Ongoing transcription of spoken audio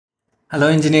Hello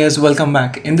engineers, welcome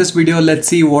back. In this video, let's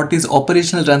see what is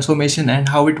operational transformation and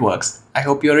how it works. I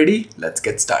hope you're ready. Let's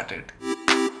get started.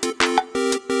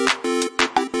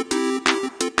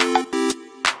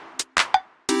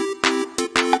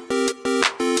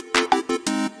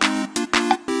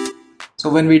 So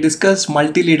when we discuss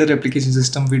multi-leader application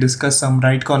system, we discuss some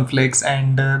write conflicts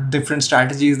and different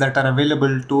strategies that are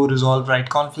available to resolve write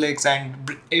conflicts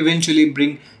and eventually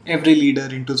bring every leader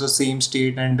into the same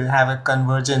state and have a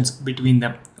convergence between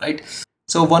them, right?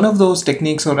 So one of those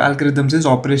techniques or algorithms is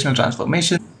operational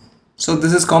transformation. So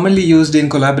this is commonly used in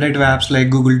collaborative apps like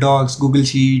Google Docs, Google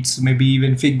Sheets, maybe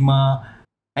even Figma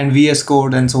and VS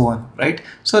Code and so on, right?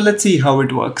 So let's see how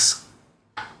it works.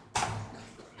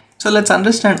 So let's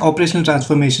understand operational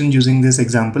transformation using this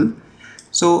example.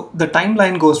 So the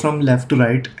timeline goes from left to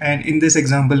right, and in this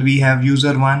example we have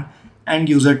user 1 and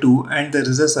user 2 and there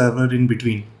is a server in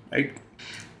between, right?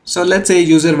 So let's say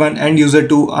user 1 and user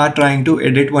 2 are trying to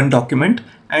edit one document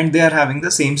and they are having the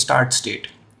same start state.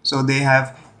 So they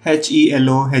have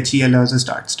HELO as a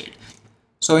start state.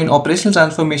 So in operational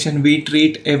transformation, we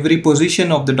treat every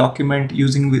position of the document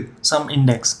using with some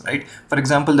index, right? For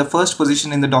example, the first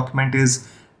position in the document is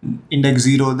index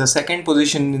 0, the second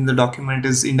position in the document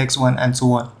is index 1 and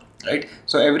so on, right?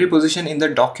 So every position in the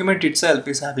document itself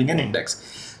is having an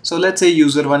index. So let's say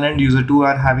user 1 and user 2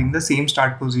 are having the same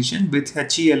start position with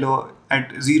HELO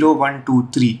at 0, 1, 2,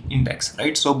 3 index,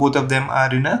 right? So both of them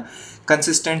are in a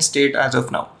consistent state as of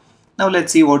now. Now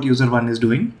let's see what user 1 is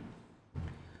doing.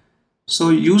 So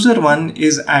user 1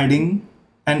 is adding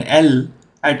an L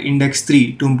at index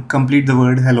 3 to complete the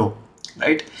word hello,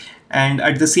 right? And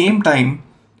at the same time,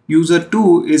 user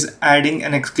 2 is adding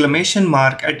an exclamation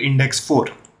mark at index 4,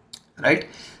 right?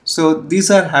 So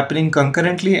these are happening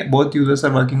concurrently. Both users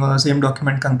are working on the same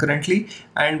document concurrently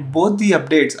and both the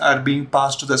updates are being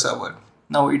passed to the server.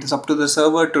 Now it is up to the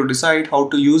server to decide how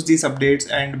to use these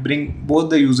updates and bring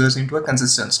both the users into a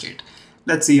consistent state.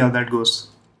 Let's see how that goes.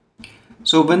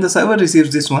 So when the server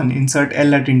receives this one, insert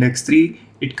L at index 3,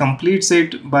 it completes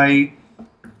it by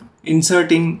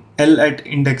inserting L at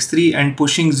index 3 and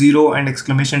pushing 0 and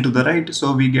exclamation to the right,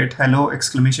 so we get hello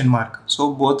exclamation mark.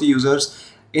 So both the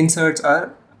users inserts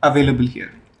are available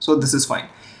here, so this is fine.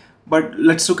 But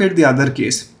let's look at the other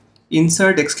case,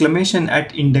 insert exclamation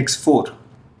at index 4,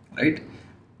 right?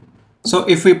 So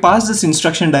if we pass this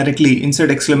instruction directly,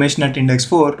 insert exclamation at index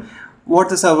 4, what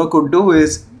the server could do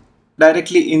is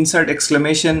directly insert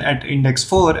exclamation at index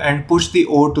 4 and push the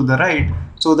O to the right,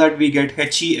 so that we get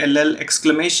HELL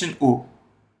exclamation O.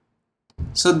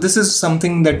 So this is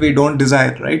something that we don't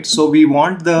desire, right? So we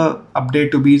want the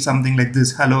update to be something like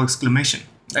this, hello exclamation,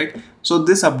 right? So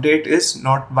this update is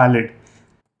not valid.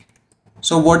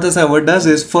 So what the server does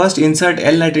is first insert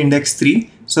L at index 3.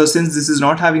 So since this is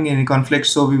not having any conflict,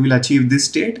 so we will achieve this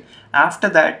state. After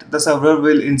that, the server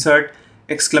will insert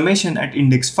exclamation at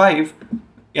index 5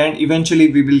 and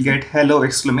eventually we will get hello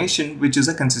exclamation, which is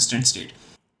a consistent state.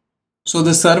 So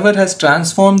the server has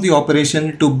transformed the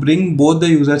operation to bring both the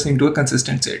users into a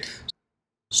consistent state.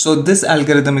 So this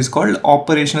algorithm is called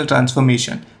operational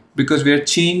transformation because we are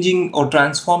changing or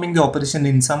transforming the operation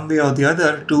in some way or the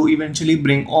other to eventually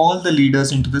bring all the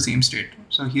leaders into the same state.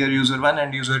 So here user 1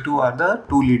 and user 2 are the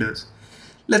two leaders.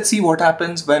 Let's see what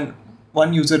happens when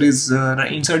one user is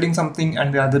inserting something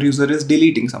and the other user is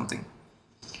deleting something.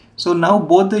 So now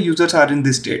both the users are in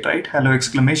this state, right? Hello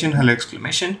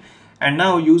exclamation, and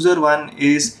now user 1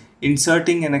 is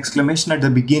inserting an exclamation at the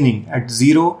beginning at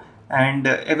 0 and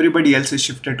everybody else is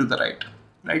shifted to the right,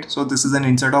 right? So this is an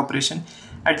insert operation.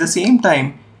 At the same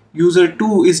time, user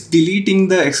 2 is deleting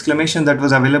the exclamation that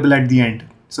was available at the end.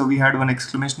 So we had one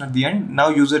exclamation at the end. Now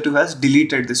user 2 has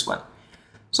deleted this one.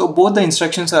 So both the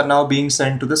instructions are now being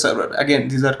sent to the server. Again,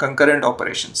 these are concurrent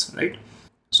operations, right?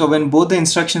 So when both the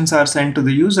instructions are sent to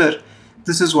the user,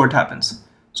 this is what happens.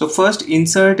 So first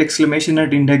insert exclamation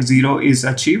at index 0 is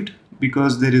achieved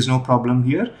because there is no problem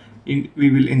here. We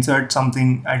will insert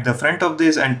something at the front of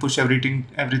this and push everything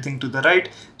to the right.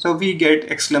 So we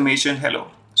get exclamation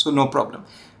hello. So no problem.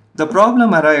 The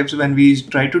problem arrives when we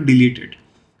try to delete it.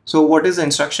 So what is the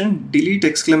instruction? Delete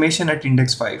exclamation at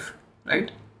index 5,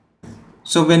 right?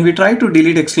 So when we try to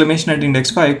delete exclamation at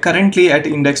index 5, currently at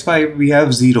index 5 we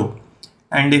have 0.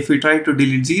 And if we try to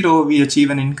delete 0, we achieve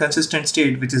an inconsistent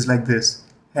state, which is like this,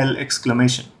 hell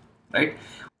exclamation, right?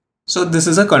 So this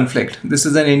is a conflict. This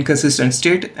is an inconsistent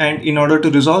state. And in order to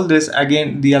resolve this,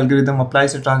 again, the algorithm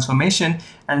applies a transformation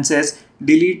and says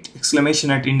delete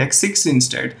exclamation at index 6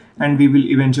 instead. And we will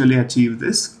eventually achieve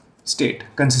this state,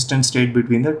 consistent state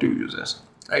between the two users,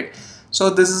 right? So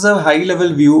this is a high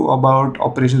level view about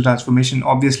operational transformation.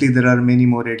 Obviously there are many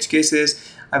more edge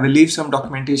cases. I will leave some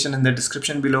documentation in the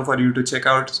description below for you to check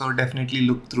out, so definitely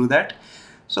look through that.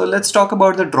 So let's talk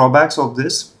about the drawbacks of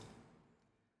this.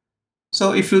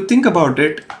 So if you think about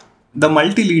it, the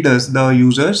multi-leaders, the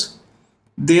users,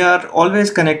 they are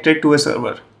always connected to a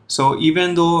server. So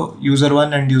even though user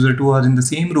 1 and user 2 are in the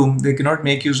same room, they cannot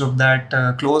make use of that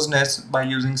closeness by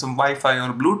using some Wi-Fi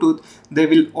or Bluetooth. They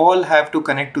will all have to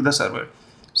connect to the server.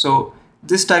 So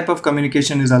this type of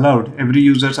communication is allowed. Every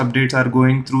user's updates are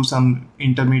going through some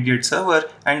intermediate server,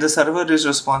 and the server is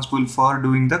responsible for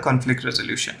doing the conflict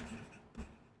resolution.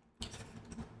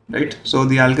 Right? So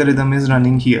the algorithm is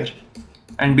running here.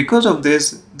 And because of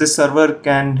this server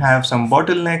can have some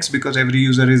bottlenecks because every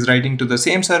user is writing to the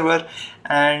same server,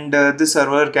 and this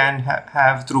server can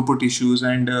have throughput issues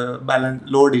and balance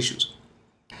load issues.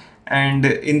 And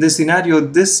in this scenario,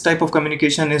 this type of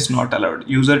communication is not allowed.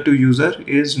 User to user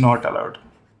is not allowed.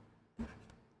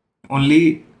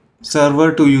 Only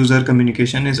server to user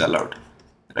communication is allowed,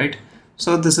 right?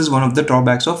 So this is one of the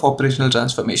drawbacks of operational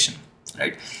transformation,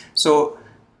 right? So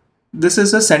this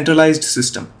is a centralized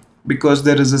system, because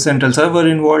there is a central server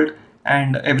involved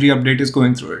and every update is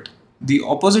going through it. The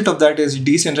opposite of that is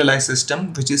decentralized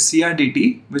system, which is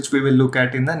CRDT, which we will look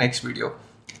at in the next video.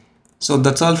 So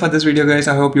that's all for this video, guys.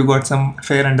 I hope you got some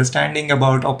fair understanding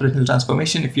about operational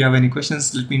transformation. If you have any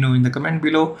questions, let me know in the comment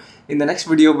below. In the next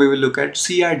video, we will look at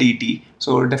CRDT.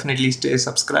 So definitely stay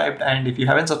subscribed. And if you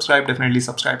haven't subscribed, definitely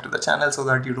subscribe to the channel so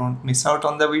that you don't miss out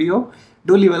on the video.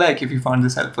 Do leave a like if you found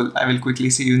this helpful. I will quickly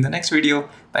see you in the next video.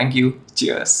 Thank you.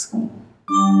 Cheers.